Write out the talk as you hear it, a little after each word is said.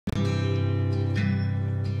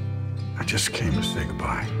just came to say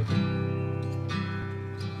goodbye.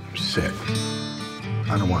 I'm sick.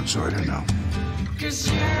 I don't want Zoe to know. Just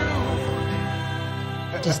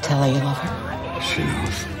tell her you love her. She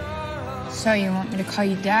knows. So you want me to call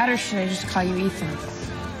you Dad, or should I just call you Ethan?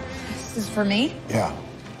 This is for me? Yeah.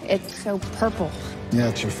 It's so purple. Yeah,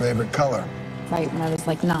 it's your favorite color. Right when I was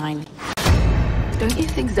like 9. Don't you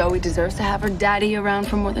think Zoe deserves to have her daddy around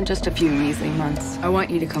for more than just a few measly months? I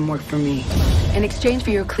want you to come work for me. In exchange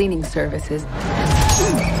for your cleaning services,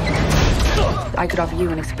 I could offer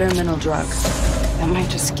you an experimental drug that might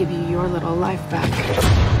just give you your little life back.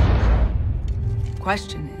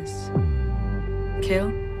 Question is,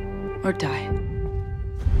 kill or die?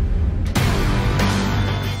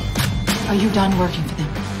 Are you done working for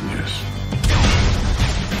them? Yes.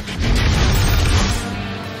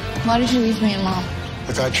 Why did you leave me and Mom?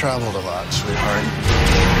 Look, I traveled a lot, sweetheart.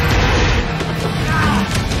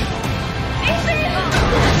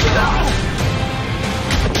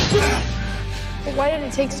 Why did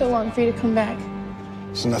it take so long for you to come back?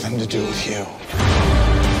 It's nothing to do with you.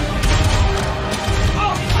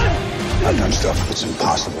 I've done stuff that's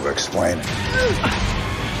impossible to explain.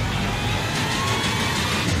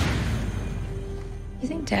 You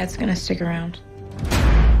think Dad's gonna stick around?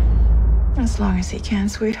 As long as he can,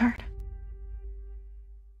 sweetheart.